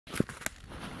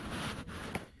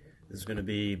This is going to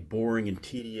be boring and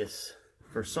tedious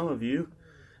for some of you,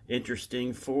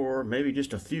 interesting for maybe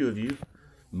just a few of you.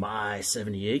 My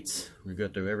 78s. We go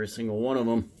through every single one of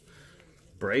them.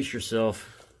 Brace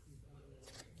yourself.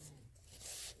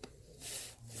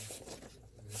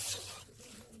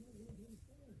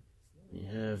 You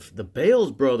have the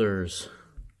Bales Brothers.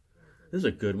 This is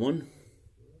a good one.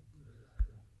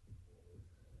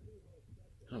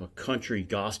 Kind of a country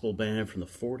gospel band from the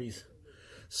 40s.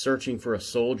 Searching for a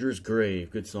Soldier's Grave.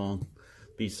 Good song.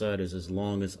 B-side is As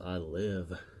Long As I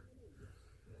Live.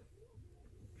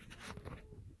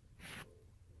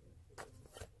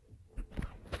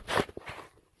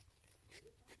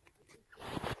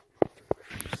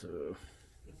 So,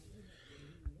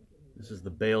 this is the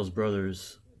Bales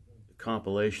Brothers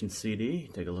compilation CD.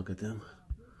 Take a look at them.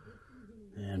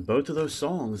 And both of those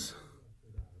songs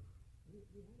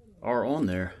are on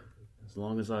there. As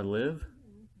Long As I Live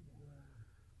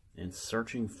and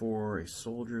Searching for a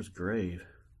Soldier's Grave.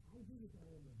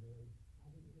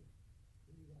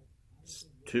 It's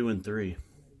 2 and 3.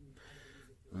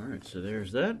 Alright, so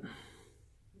there's that.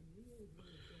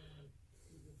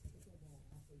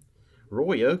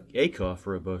 Roy Acuff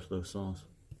wrote both of those songs.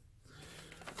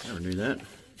 Never knew that.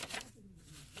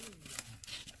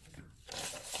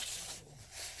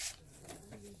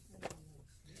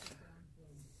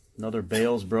 Another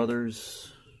Bales Brothers.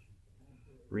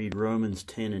 Read Romans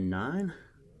 10 and 9.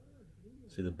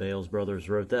 See, the Bales Brothers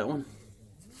wrote that one.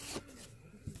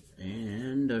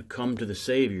 And Come to the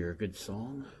Savior, good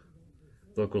song.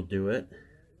 Vocal duet.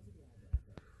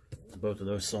 Both of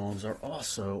those songs are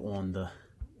also on the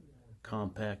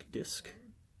compact disc.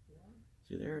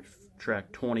 See there,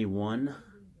 track 21.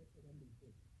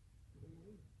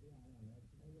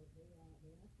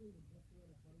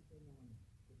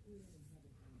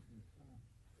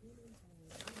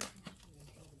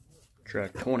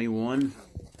 Track 21.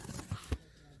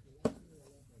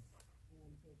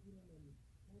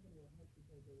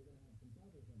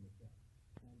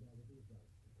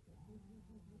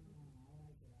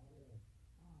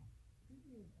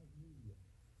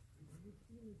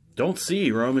 Don't see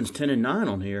Romans 10 and 9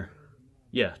 on here.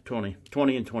 Yeah, 20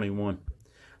 and 21.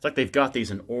 It's like they've got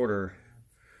these in order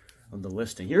on the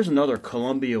listing. Here's another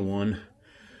Columbia one.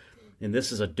 And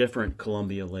this is a different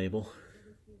Columbia label.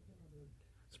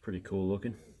 Pretty cool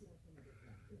looking.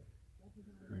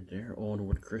 Right there,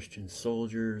 Onward Christian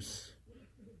Soldiers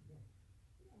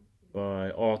by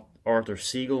Arthur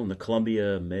Siegel and the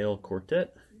Columbia Male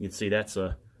Quartet. You can see that's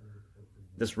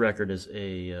this record is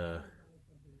a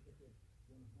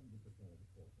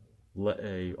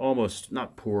almost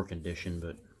not poor condition,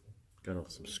 but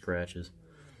got some scratches.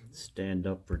 Stand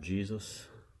Up for Jesus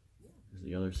is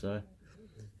the other side.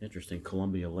 Interesting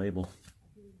Columbia label.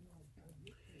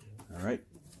 All right.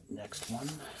 Next one.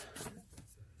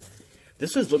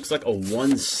 This looks like a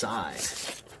one side.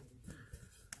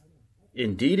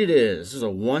 Indeed it is. This is a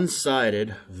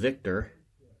one-sided Victor.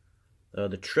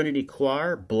 The Trinity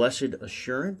Choir, Blessed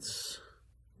Assurance.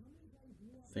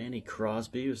 Fanny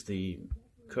Crosby was the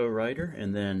co-writer.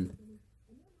 And then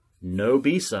no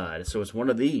B-side. So it's one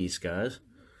of these, guys.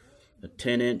 A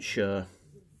 10-inch. I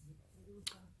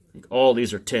think all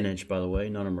these are 10-inch, by the way.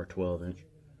 None of them are 12-inch.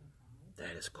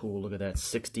 That is cool. Look at that.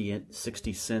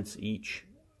 60 cents each.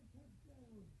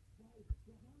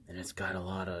 And it's got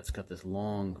it's got this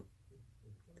long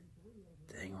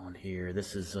thing on here.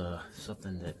 This is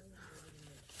something that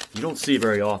you don't see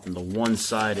very often. The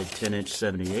one-sided 10-inch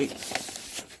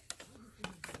 78.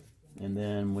 And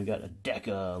then we got a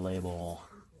Decca label.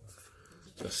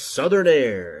 The Southern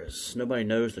Airs. Nobody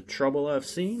Knows the Trouble I've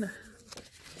Seen.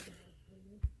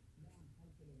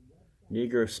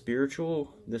 Negro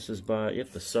Spiritual. This is by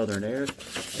the Southern Airs.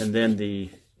 And then the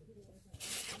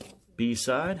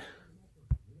B-side.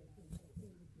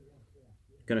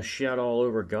 Gonna Shout All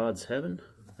Over God's Heaven.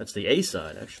 That's the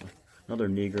A-side, actually. Another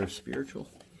Negro Spiritual.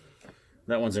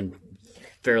 That one's in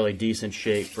fairly decent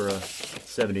shape for a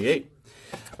 78.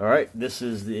 Alright, this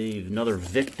is another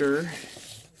Victor.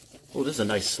 Oh, this is a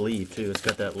nice sleeve, too. It's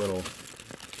got that little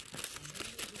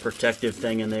protective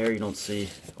thing in there you don't see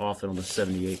often on the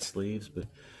 78 sleeves, but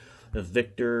the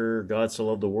Victor, God So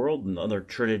Loved the World, and other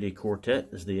Trinity Quartet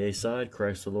is the A side.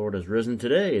 Christ the Lord Has Risen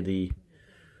Today. The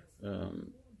all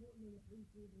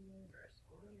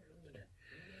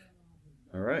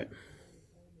right.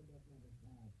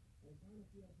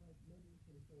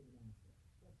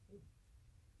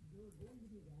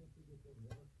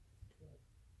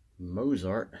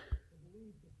 Mozart,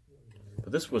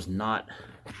 but this was not.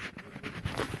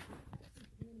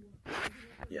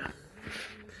 Yeah.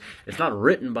 It's not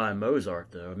written by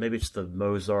Mozart, though. Maybe it's the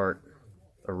Mozart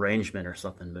arrangement or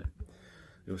something, but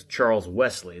it It was Charles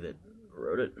Wesley that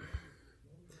wrote it.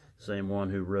 Same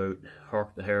one who wrote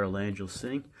Hark the Herald Angels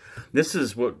Sing. This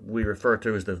is what we refer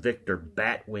to as the Victor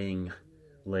Batwing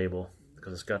label,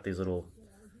 because it's got these little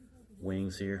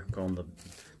wings here. Call them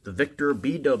the Victor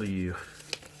BW.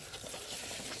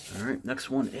 Alright, next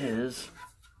one is...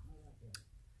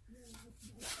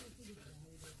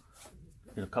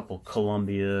 Here's a couple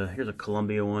Columbia. Here's a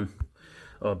Columbia one.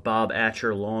 Bob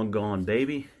Atcher, Long Gone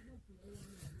Baby.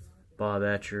 Bob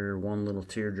Atcher, One Little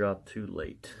Teardrop Too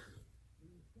Late.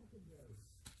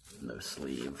 No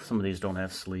sleeve. Some of these don't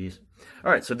have sleeves. All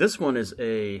right, so this one is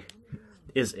a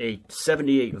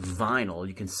 78 vinyl.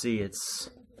 You can see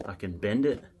I can bend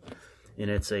it,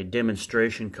 and it's a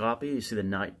demonstration copy. You see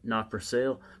the not for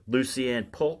sale. Lucian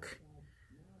Polk.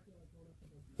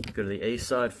 Go to the A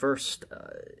side first.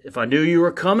 If I knew you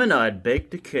were coming, I'd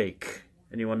bake the cake.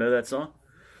 Anyone know that song?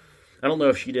 I don't know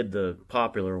if she did the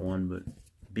popular one, but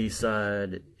B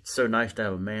side, It's So Nice to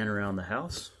Have a Man Around the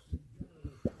House.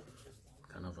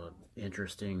 Kind of a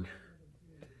interesting.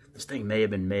 This thing may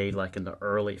have been made like in the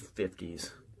early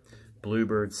 50s.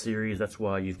 Bluebird series, that's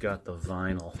why you've got the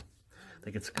vinyl. I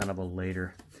think it's kind of a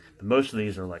later. But most of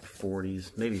these are like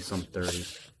 40s, maybe some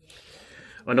 30s.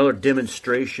 Another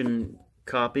demonstration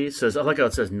copy. It says, I like how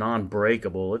it says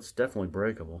non-breakable. It's definitely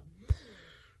breakable.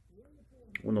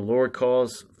 When the Lord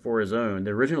Calls for His Own.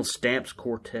 The original Stamps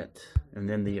Quartet. And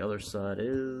then the other side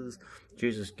is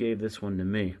Jesus Gave This One to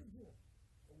Me.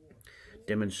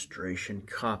 Demonstration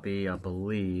copy, I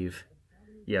believe.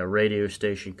 Yeah, radio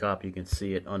station copy. You can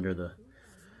see it under the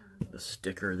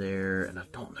sticker there. And I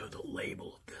don't know the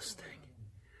label of this thing.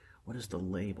 What is the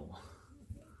label?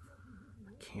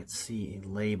 I can't see a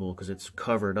label because it's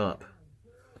covered up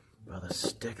by the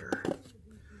sticker.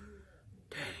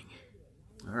 Dang.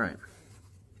 All right.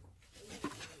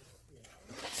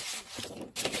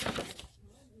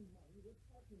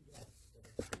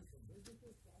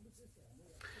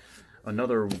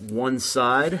 Another one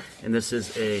side, and this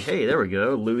is a, hey, there we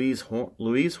go,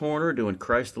 Louise Horner doing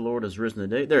Christ the Lord Has Risen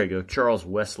Today. There you go, Charles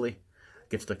Wesley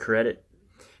gets the credit.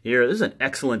 Here, this is an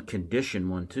excellent condition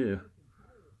one too.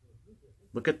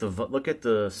 Look at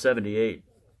the 78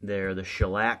 there, the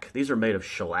shellac. These are made of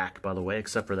shellac, by the way,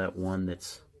 except for that one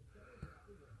that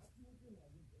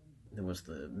was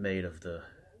made of the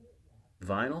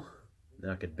vinyl that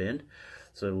I could bend.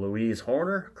 So Louise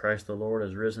Horner, Christ the Lord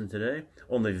Has Risen Today.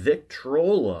 On the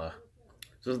Victrola.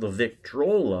 This is the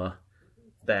Victrola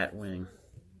Batwing.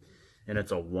 And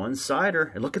it's a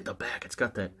one-sider. And look at the back. It's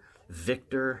got that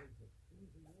Victor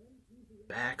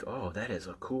back. Oh, that is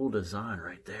a cool design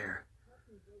right there.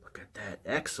 Look at that.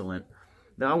 Excellent.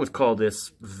 Now, I would call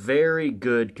this very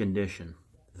good condition.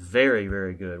 Very,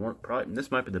 very good.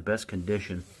 This might be the best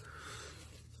condition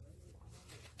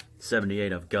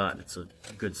 78 I've got. It's a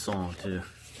good song too.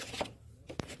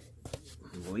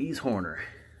 Louise Horner.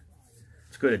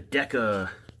 Let's go to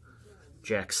Decca,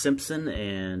 Jack Simpson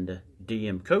and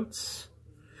DM Coates.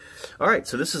 All right,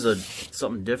 so this is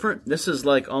something different. This is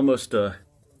like almost like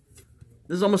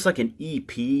an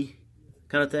EP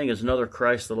kind of thing. There's another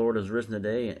Christ the Lord Has Risen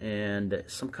Today, and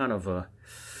some kind of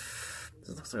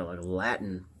this looks like a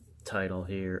Latin title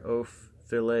here. O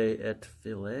Fili et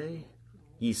Fili,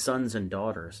 Ye Sons and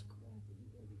Daughters.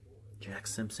 Jack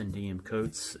Simpson, DM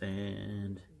Coates,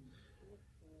 and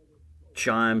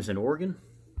Chimes and Organ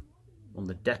on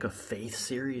the Decca Faith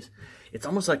series. It's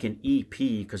almost like an EP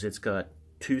because it's got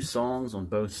 2 songs on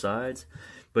both sides,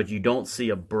 but you don't see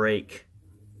a break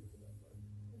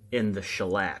in the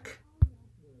shellac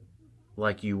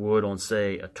like you would on,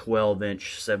 say, a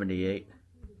 12-inch 78.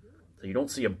 So you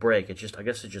don't see a break. It just, I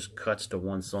guess it just cuts to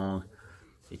one song.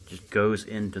 It just goes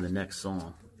into the next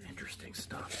song. Interesting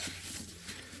stuff.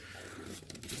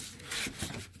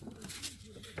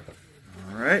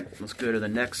 All right, let's go to the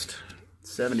next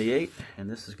 78, and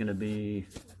this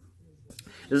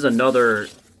is another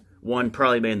one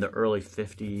probably made in the early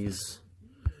 50s.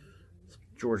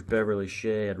 George Beverly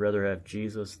Shea, I'd Rather Have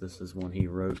Jesus. This is one he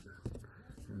wrote.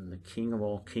 And the King of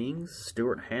All Kings,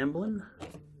 Stuart Hamblin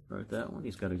wrote that one.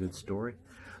 He's got a good story.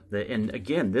 And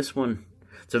again, this one,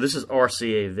 so this is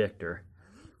RCA Victor.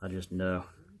 I just know,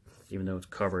 even though it's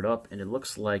covered up, and it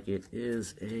looks like it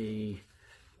is a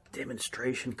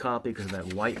demonstration copy because of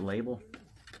that white label.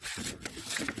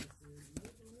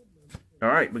 All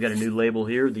right, we got a new label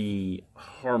here, the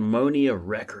Harmonia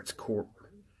Records Corp.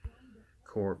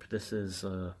 This is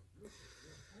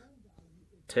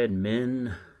Ted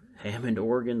Min, Hammond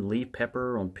organ, Lee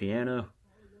Pepper on piano,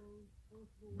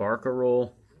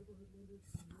 Barcarolle,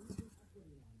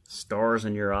 Stars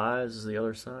in Your Eyes is the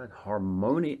other side.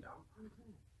 Harmonia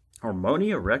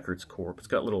Records Corp. It's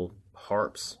got little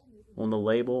harps on the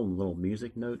label and little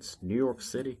music notes. New York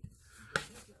City.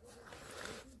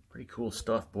 Pretty cool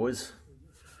stuff, boys.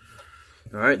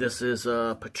 Alright, this is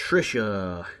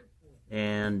Patricia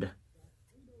and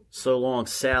So Long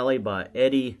Sally by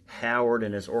Eddie Howard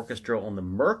and his orchestra on the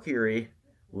Mercury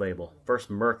label. First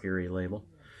Mercury label.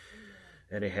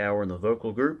 Eddie Howard and the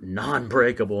vocal group.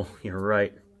 Non-breakable, you're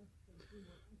right.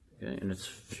 Okay, and it's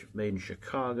made in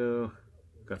Chicago.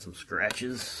 Got some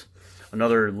scratches.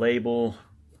 Another label,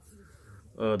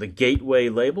 the Gateway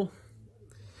label.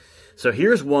 So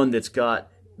here's one that's got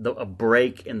a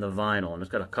break in the vinyl, and it's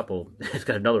got a couple. It's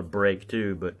got another break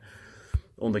too. But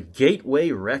on the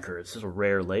Gateway Records, this is a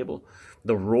rare label.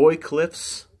 The Roy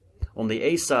Cliffs. On the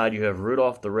A side, you have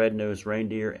Rudolph the Red-Nosed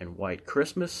Reindeer and White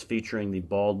Christmas, featuring the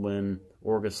Baldwin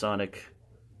Orgasonic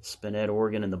Spinet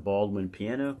organ and the Baldwin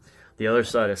piano. The other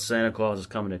side is Santa Claus is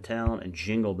Coming to Town and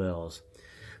Jingle Bells.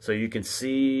 So you can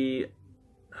see,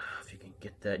 if you can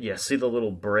get that, yeah, see the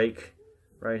little break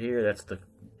right here? That's the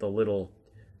little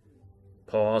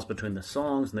pause between the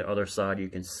songs. And the other side, you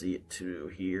can see it too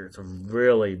here. It's a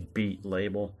really beat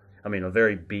label. I mean, a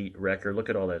very beat record. Look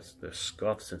at all that, the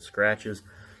scuffs and scratches.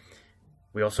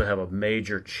 We also have a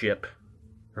major chip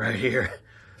right here.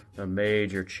 A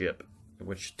major chip,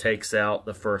 which takes out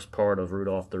the first part of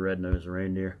Rudolph the Red-Nosed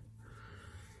Reindeer.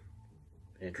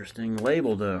 Interesting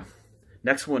label, though.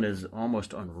 Next one is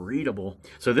almost unreadable.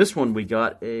 So this one we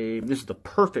got this is the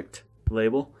Perfect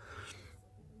label.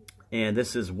 And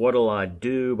this is What'll I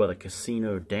Do by the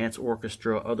Casino Dance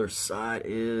Orchestra. Other side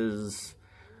is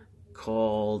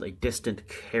called A Distant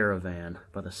Caravan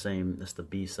by the same, that's the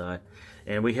B side.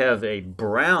 And we have a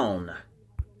brown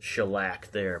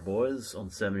shellac there, boys, on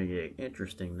 78.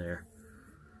 Interesting there.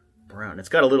 Brown. It's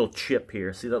got a little chip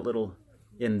here. See that little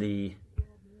in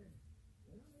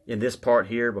this part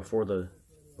here before the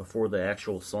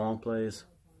actual song plays.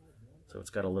 So it's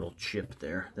got a little chip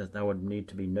there that would need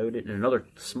to be noted, and another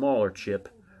smaller chip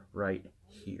right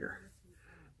here.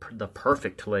 The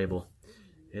Perfect label.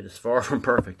 It is far from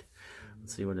perfect.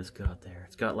 Let's see what it's got there.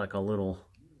 It's got like a little,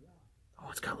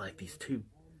 it's got like these two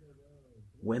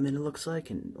women, it looks like,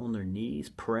 and on their knees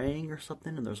praying or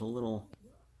something, and there's a little,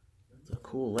 it's a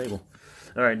cool label.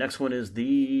 All right, next one is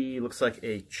looks like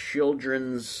a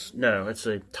children's, no, it's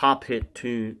a Top Hit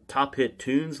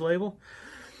Tunes label.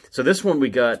 So this one we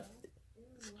got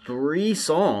 3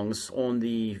 songs on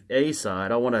the A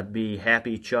side. I Want to Be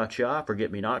Happy Cha Cha,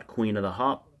 Forget Me Not, Queen of the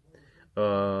Hop,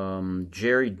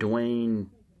 Jerry Dwayne,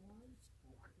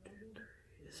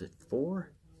 is it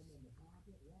 4?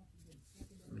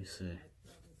 Let me see.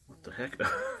 What the heck?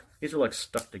 These are like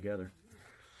stuck together.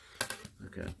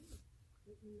 Okay.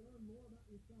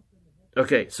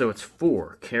 Okay, so it's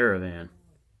 4, Caravan.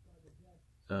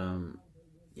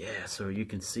 Yeah, so you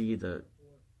can see the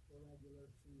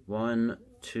 1,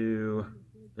 2,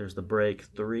 there's the break,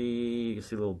 3, you can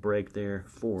see a little break there,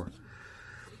 4.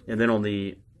 And then on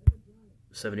the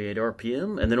 78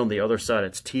 RPM, and then on the other side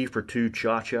it's T for 2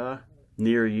 Cha-Cha,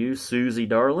 Near You, Susie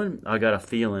Darling, I Got a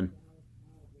Feeling.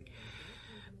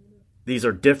 These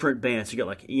are different bands. You got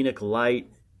like Enoch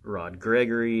Light, Rod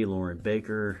Gregory, Lauren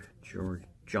Baker,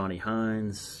 Johnny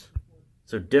Hines.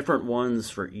 So different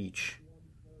ones for each.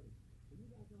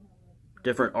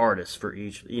 Different artists for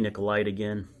each. Enoch Light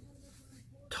again.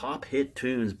 Top Hit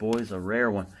Tunes, boys. A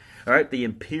rare one. All right, the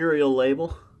Imperial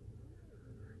label.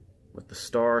 With the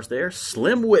stars there.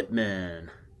 Slim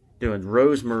Whitman. Doing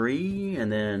Rosemarie.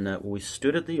 And then We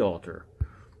Stood at the Altar.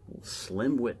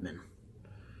 Slim Whitman.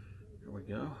 Here we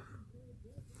go.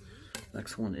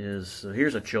 Next one is,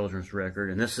 here's a children's record.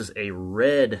 And this is a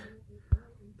red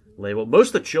label. Most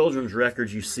of the children's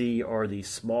records you see are the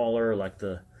smaller, like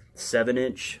the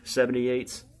 7-inch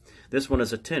 78s. This one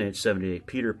is a 10-inch 78.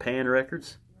 Peter Pan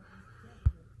Records.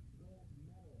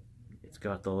 It's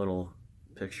got the little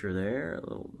picture there, a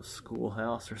little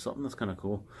schoolhouse or something. That's kind of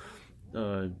cool.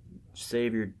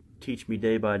 Savior, Teach Me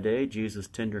Day by Day. Jesus,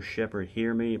 Tender Shepherd,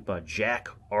 Hear Me by Jack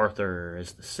Arthur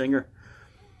as the singer.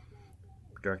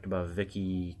 Directed by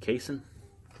Vicky Kaysen.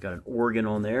 Got an organ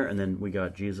on there, and then we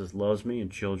got Jesus Loves Me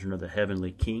and Children of the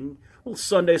Heavenly King. A little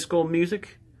Sunday school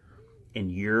music.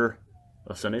 And you're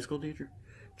a Sunday school teacher?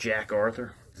 Jack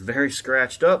Arthur. Very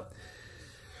scratched up.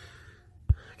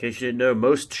 In case you didn't know,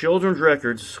 most children's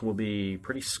records will be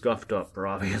pretty scuffed up for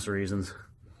obvious reasons.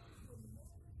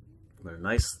 But a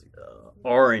nice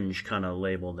orange kind of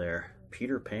label there.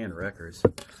 Peter Pan Records.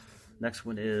 Next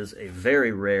one is a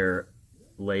very rare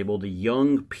label, the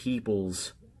Young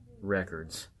People's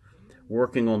Records.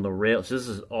 Working on the rails. This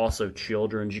is also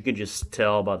children's. You can just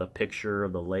tell by the picture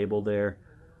of the label there.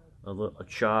 A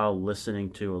child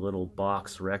listening to a little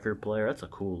box record player. That's a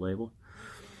cool label.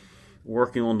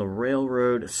 Working on the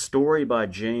Railroad, story by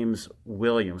James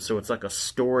Williams. So it's like a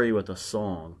story with a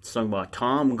song. Sung by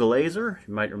Tom Glazer.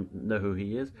 You might know who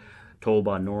he is. Told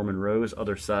by Norman Rose.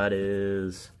 Other side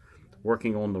is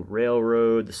Working on the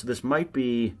Railroad. So this might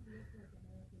be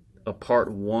a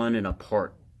part 1 and a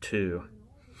part 2.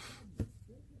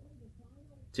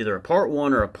 It's either a part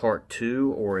 1 or a part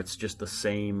 2, or it's just the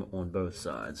same on both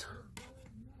sides.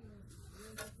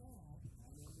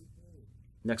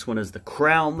 Next one is the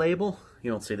Crown label.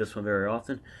 You don't see this one very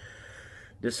often.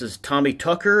 This is Tommy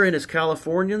Tucker and his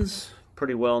Californians.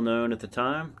 Pretty well known at the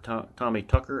time. Tommy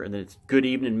Tucker. And then it's Good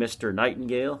Evening, Mr.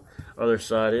 Nightingale. Other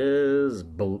side is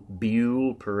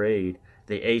Buell Parade.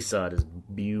 The A side is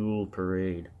Buell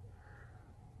Parade.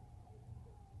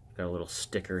 Got a little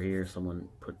sticker here. Someone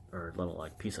put, or a little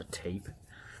like piece of tape.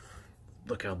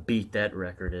 Look how beat that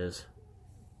record is.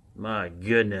 My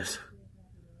goodness.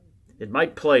 It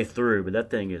might play through, but that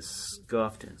thing is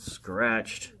scuffed and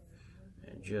scratched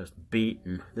and just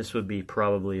beaten. This would be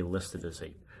probably listed as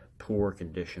a poor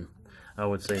condition. I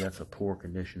would say that's a poor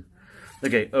condition.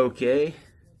 Okay, OK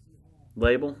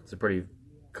label. It's a pretty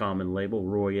common label.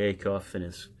 Roy Acuff and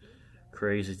his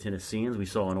Crazy Tennesseans. We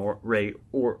saw an Ray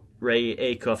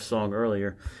Acuff song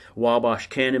earlier. Wabash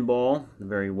Cannonball, a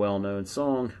very well-known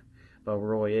song by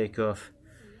Roy Acuff.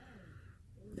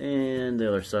 And the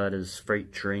other side is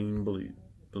Freight Train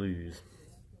Blues.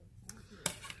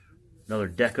 Another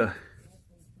Decca.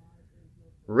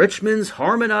 Richmond's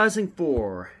Harmonizing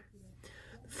Four.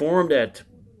 Formed at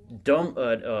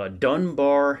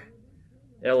Dunbar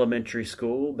Elementary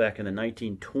School back in the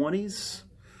 1920s.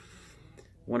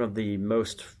 One of the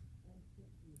most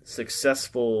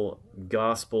successful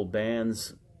gospel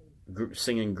bands,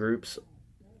 singing groups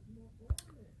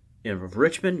of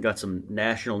Richmond. Got some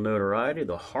national notoriety.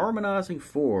 The Harmonizing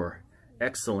Four.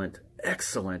 Excellent,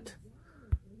 excellent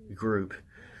group.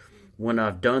 When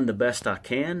I've done the best I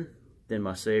can, then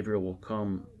my Savior will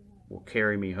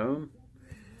carry me home.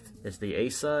 It's the A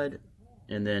side.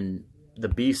 And then the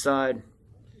B side,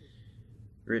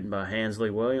 written by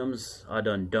Hansley Williams. I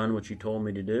done what you told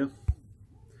me to do.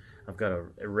 I've got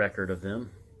a record of them.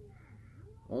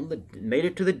 Made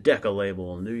it to the Decca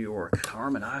label in New York.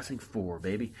 Harmonizing Four,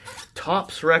 baby.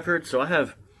 Tops record. So I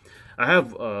have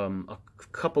a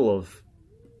couple of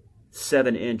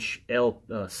 7-inch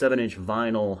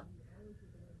vinyl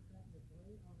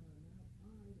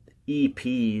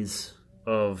EPs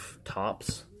of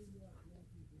Tops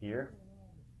here.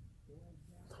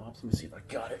 Tops. Let me see if I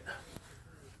got it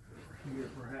here,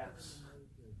 perhaps.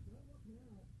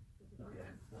 Okay,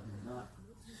 not.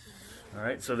 All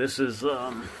right, so this is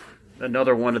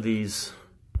another one of these.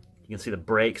 You can see the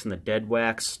breaks and the dead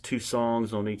wax. 2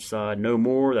 songs on each side. No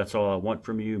More, That's All I Want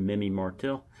From You, Mimi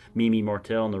Martell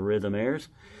and the Rhythm Heirs.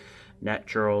 Nat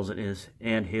Charles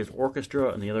and his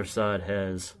orchestra. And the other side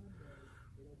has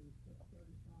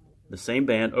the same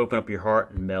band, Open Up Your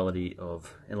Heart, and Melody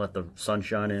of And Let the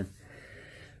Sunshine In.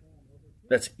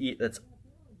 That's Isa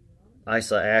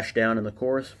Ashdown in the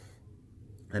chorus.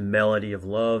 And Melody of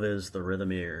Love is the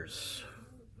Rhythm Heirs.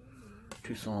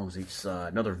 2 songs each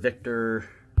side. Another Victor.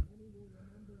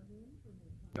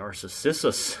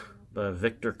 Narcissus by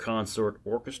Victor Consort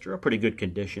Orchestra. Pretty good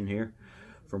condition here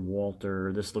from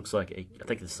Walter. This looks like I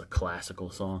think this is a classical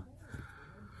song.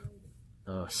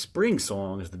 Spring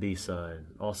Song is the B-side.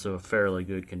 Also a fairly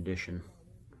good condition.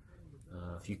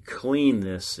 If you clean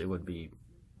this, it would be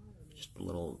just a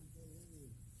little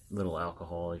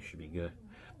alcohol. It should be good.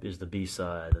 This is the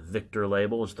B-side. The Victor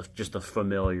label is just a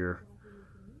familiar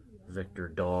Victor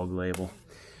dog label.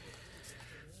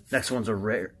 Next one's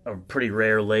a pretty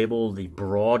rare label, the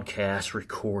Broadcast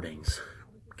Recordings.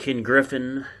 Ken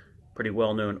Griffin, pretty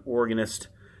well-known organist,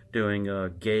 doing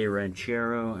Gay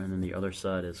Ranchero, and then the other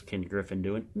side is Ken Griffin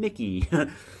doing Mickey.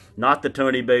 Not the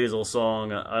Tony Basil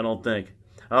song, I don't think.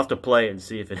 I'll have to play it and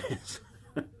see if it is.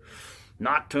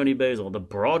 Not Tony Basil. The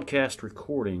Broadcast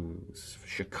Recordings,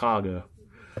 Chicago.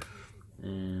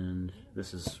 And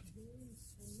this has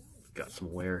got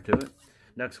some wear to it.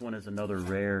 Next one is another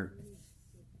rare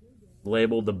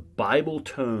label, the Bible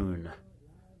Tone.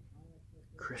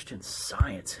 Christian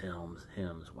Science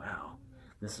hymns. Wow.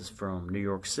 This is from New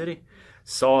York City.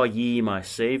 Saw Ye My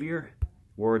Savior.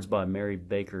 Words by Mary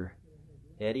Baker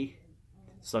Eddy.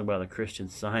 Sung by the Christian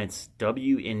Science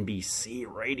WNBC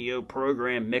radio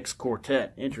program Mixed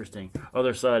Quartet. Interesting.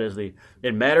 Other side is the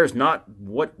It Matters Not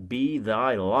What Be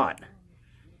Thy Lot.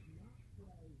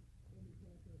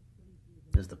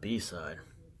 Is the B side.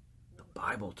 The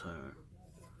Bible Tone.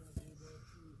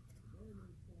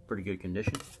 Pretty good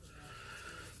condition.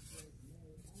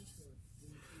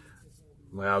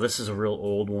 Wow, this is a real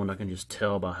old one. I can just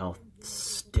tell by how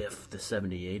stiff the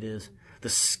 78 is. The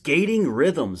Skating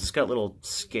Rhythms. It's got little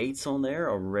skates on there,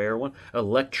 a rare one.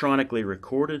 Electronically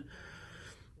recorded.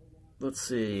 Let's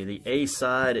see, the A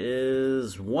side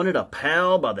is Wanted a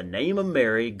Pal by the Name of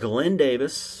Mary, Glenn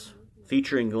Davis,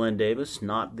 featuring Glenn Davis,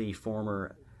 not the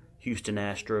former Houston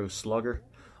Astros slugger,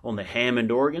 on the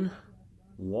Hammond organ,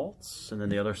 Waltz. And then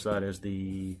the other side is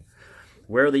the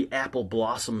Where the Apple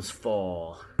Blossoms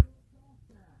Fall.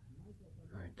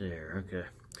 Right there, okay.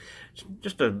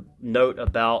 Just a note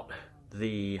about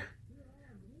 78s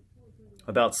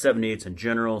in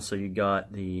general. So you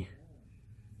got the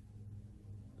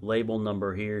label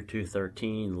number here,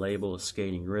 213. Label is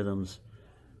Skating Rhythms.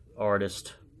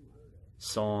 Artist,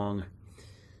 song.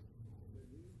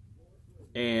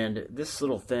 And this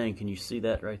little thing, can you see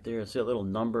that right there? See that little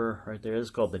number right there? This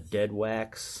is called the Dead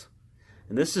Wax.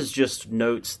 And this is just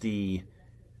notes the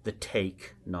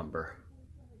take number.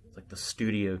 It's like the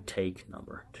studio take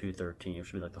number, 213. It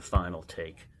should be like the final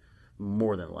take,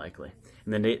 more than likely.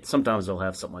 And then sometimes they'll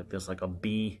have something like this, like a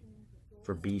B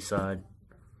for B-side.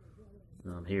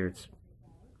 Here it's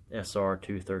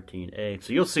SR213A.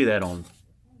 So you'll see that on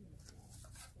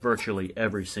virtually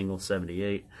every single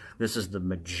 78. This is the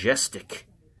Majestic.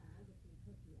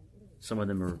 Some of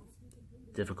them are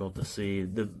difficult to see.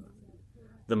 The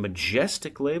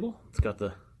Majestic label. It's got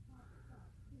the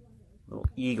little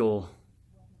eagle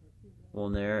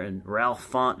on there. And Ralph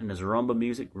Font and his rumba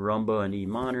music. Rumba in E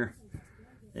minor.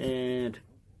 And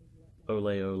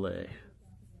Ole Ole.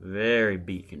 Very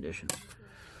beat condition.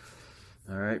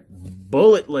 Alright,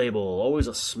 Bullet label, always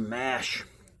a smash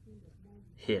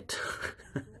hit.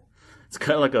 It's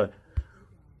got like a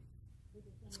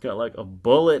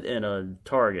bullet and a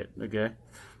target, okay?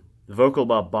 The vocal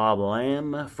by Bob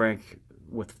Lamb,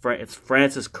 it's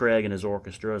Francis Craig and his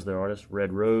orchestra as the artist.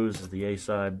 Red Rose is the A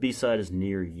side, B side is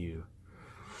Near You.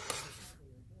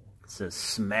 It says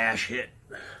smash hit.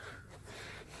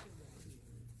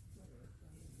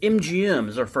 MGM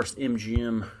is our first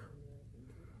MGM.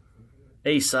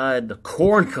 A-side, the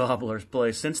Corn Cobblers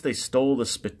play Since They Stole the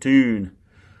Spittoon.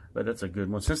 But that's a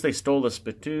good one. Since They Stole the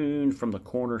Spittoon from the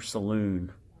Corner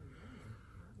Saloon.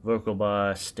 Vocal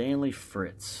by Stanley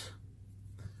Fritz.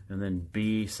 And then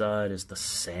B-side is the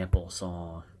Sample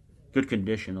Song. Good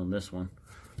condition on this one.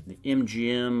 The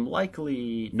MGM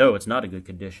likely... No, it's not a good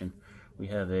condition. We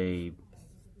have a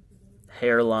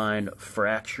hairline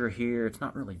fracture here. It's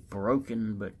not really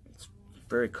broken, but it's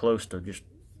very close to just...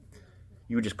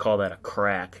 You would just call that a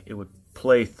crack. It would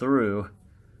play through.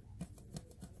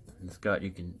 It's got, you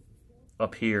can,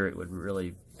 up here it would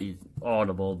really be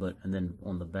audible, and then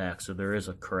on the back, so there is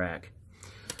a crack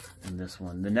in this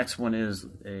one. The next one is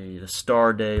the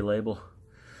Star Day label.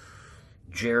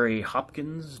 Jerry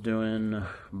Hopkins doing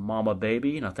Mama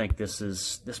Baby, and I think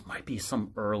this might be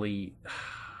some early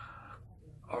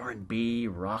R&B,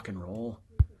 rock and roll,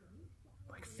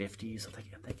 like 50s. I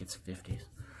think it's 50s.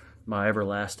 My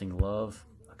Everlasting Love.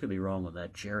 I could be wrong with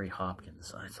that. Jerry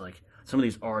Hopkins. It's like some of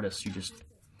these artists, you just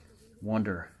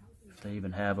wonder if they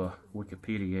even have a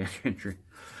Wikipedia entry.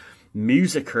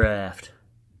 Musicraft.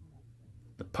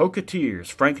 The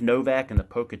Poketeers. Frank Novak and the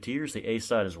Poketeers. The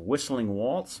A-side is Whistling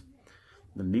Waltz.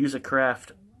 The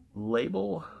Musicraft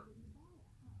label.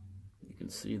 You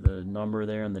can see the number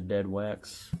there in the Dead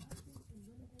Wax.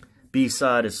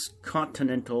 B-side is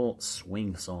Continental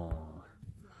Swing Song.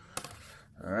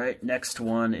 Alright, next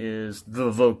one is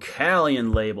the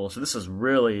Vocalion label. So this is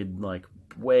really like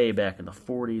way back in the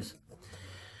 40s.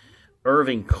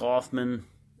 Irving Kaufman.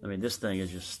 I mean, this thing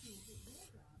is just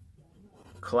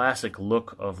classic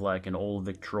look of like an old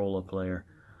Victrola player.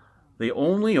 The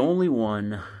only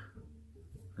one, and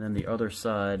then the other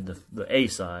side, the A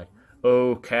side,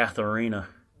 Oh Katharina.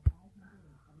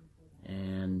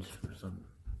 And there's a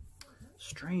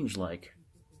strange like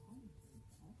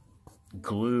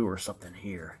glue or something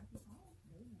here.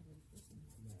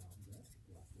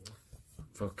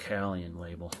 Vocalion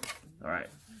label. Alright.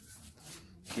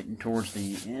 Getting towards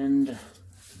the end.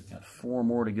 Got 4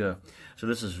 more to go. So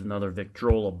this is another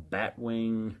Victrola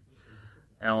Batwing.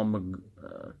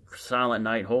 Silent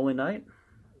Night, Holy Night.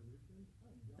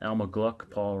 Alma Gluck,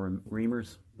 Paul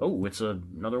Reimers. Oh, it's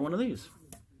another one of these.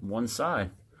 One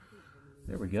side.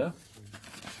 There we go.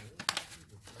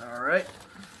 Alright.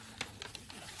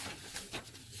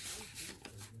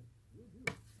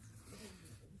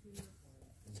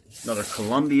 Another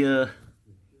Columbia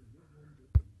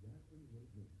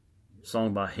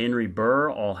song by Henry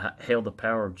Burr, All Hail the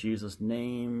Power of Jesus'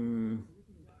 Name.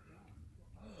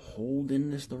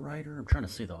 Holden is the writer. I'm trying to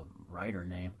see the writer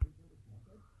name.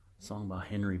 Song by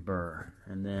Henry Burr.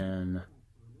 And then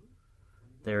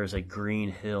There's a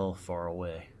Green Hill Far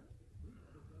Away.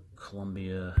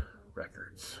 Columbia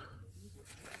Records.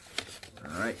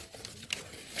 All right.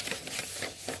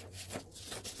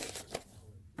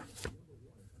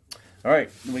 All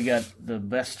right, we got the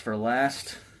best for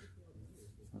last.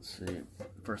 Let's see.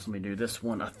 First, let me do this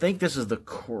one. I think this is the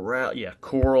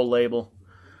Coral label.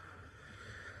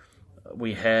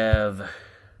 We have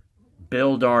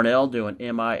Bill Darnell doing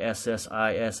MISSISSIPPI.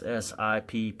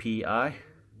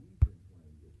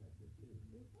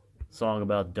 Song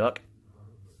about duck.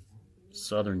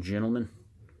 Southern Gentleman.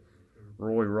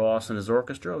 Roy Ross and his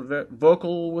orchestra.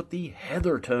 Vocal with the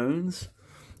Heather Tones.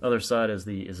 Other side is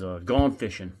Gone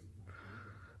Fishing.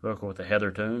 Vocal with the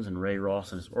Heather Tones and Ray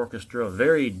Ross and his orchestra.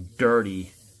 Very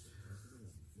dirty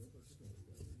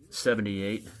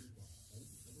 78.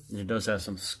 And it does have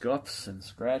some scuffs and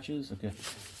scratches. Okay.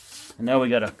 And now we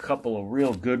got a couple of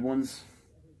real good ones.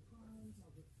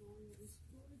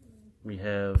 We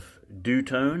have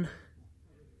Dutone.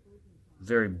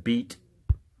 Very beat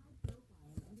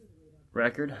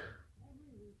record.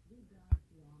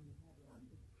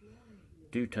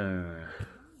 Dutone.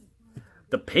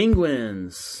 The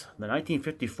Penguins, the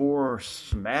 1954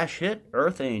 smash hit,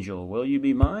 Earth Angel, Will You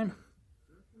Be Mine?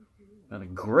 Got a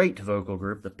great vocal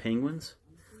group, the Penguins.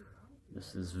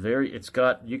 This is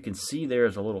you can see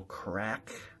there's a little crack.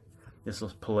 This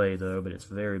was play though, but it's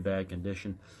very bad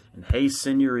condition. And Hey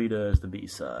Senorita is the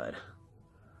B-side.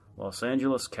 Los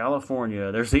Angeles, California,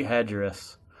 there's the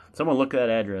address. Someone look that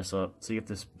address up, see if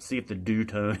the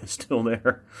Dutone is still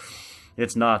there.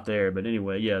 It's not there, but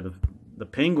anyway, yeah, the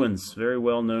Penguins, very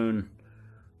well known,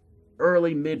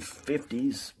 early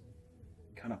mid-50s,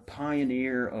 kind of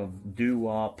pioneer of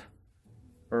doo-wop,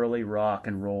 early rock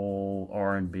and roll,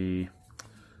 R&B.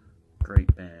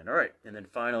 Great band. All right, and then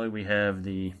finally we have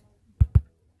the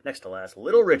next to last,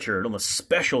 Little Richard on the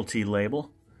Specialty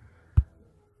label.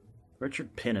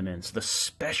 Richard Penniman's the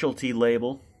Specialty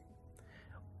label.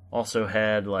 Also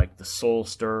had like the Soul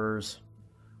Stirrers,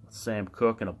 Sam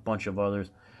Cooke and a bunch of others.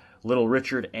 Little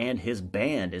Richard and his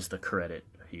band is the credit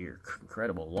here.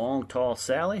 Incredible. Long Tall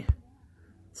Sally,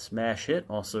 smash hit,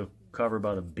 also covered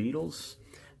by the Beatles.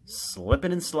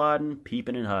 Slipping and Sliding,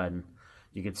 Peeping and Hiding.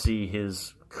 You can see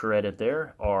his credit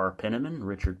there. R. Penniman,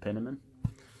 Richard Penniman.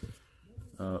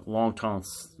 Long Tall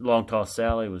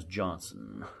Sally was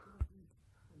Johnson.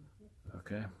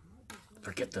 Okay.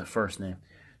 Forget the first name.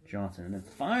 Johnson. And then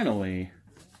finally,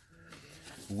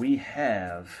 we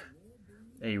have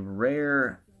a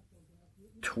rare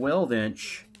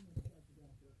 12-inch.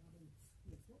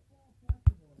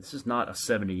 This is not a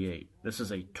 78. This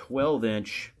is a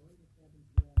 12-inch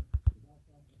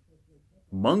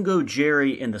Mungo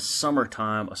Jerry in the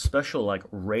Summertime, a special like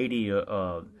radio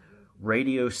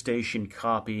station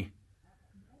copy.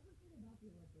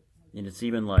 And it's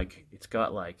even like, it's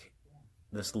got like,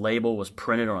 this label was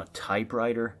printed on a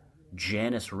typewriter.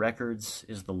 Janus Records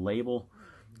is the label.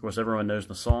 Of course, everyone knows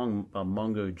the song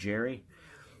Mungo Jerry.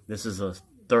 This is a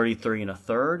 33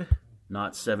 1/3,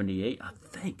 not 78. I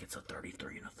think it's a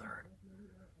 33 1/3.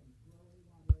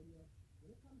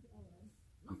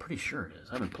 I'm pretty sure it is.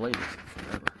 I haven't played this in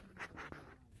forever.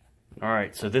 All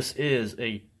right, so this is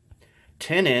a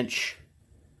 10-inch,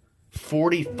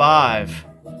 45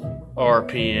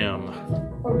 RPM.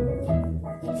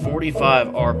 45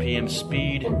 RPM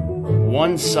speed,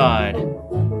 one side.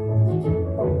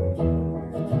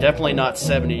 Definitely not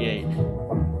 78.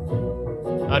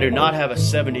 I do not have a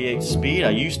 78 speed.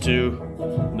 I used to,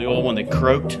 the old one that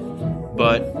croaked,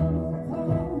 but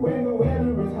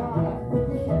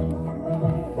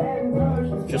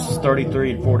just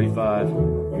 33 and 45.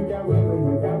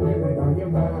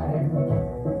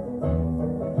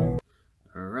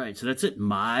 Alright, so that's it.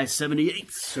 My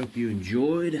 78s. Hope you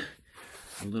enjoyed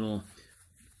a little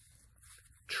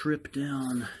trip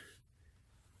down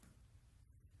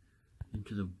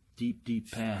into the deep, deep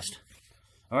past.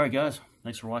 Alright guys,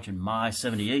 thanks for watching My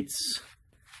 78s.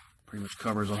 Pretty much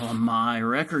covers all my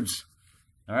records.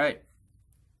 Alright.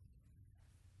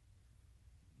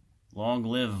 Long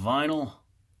live vinyl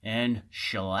and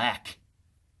shellac.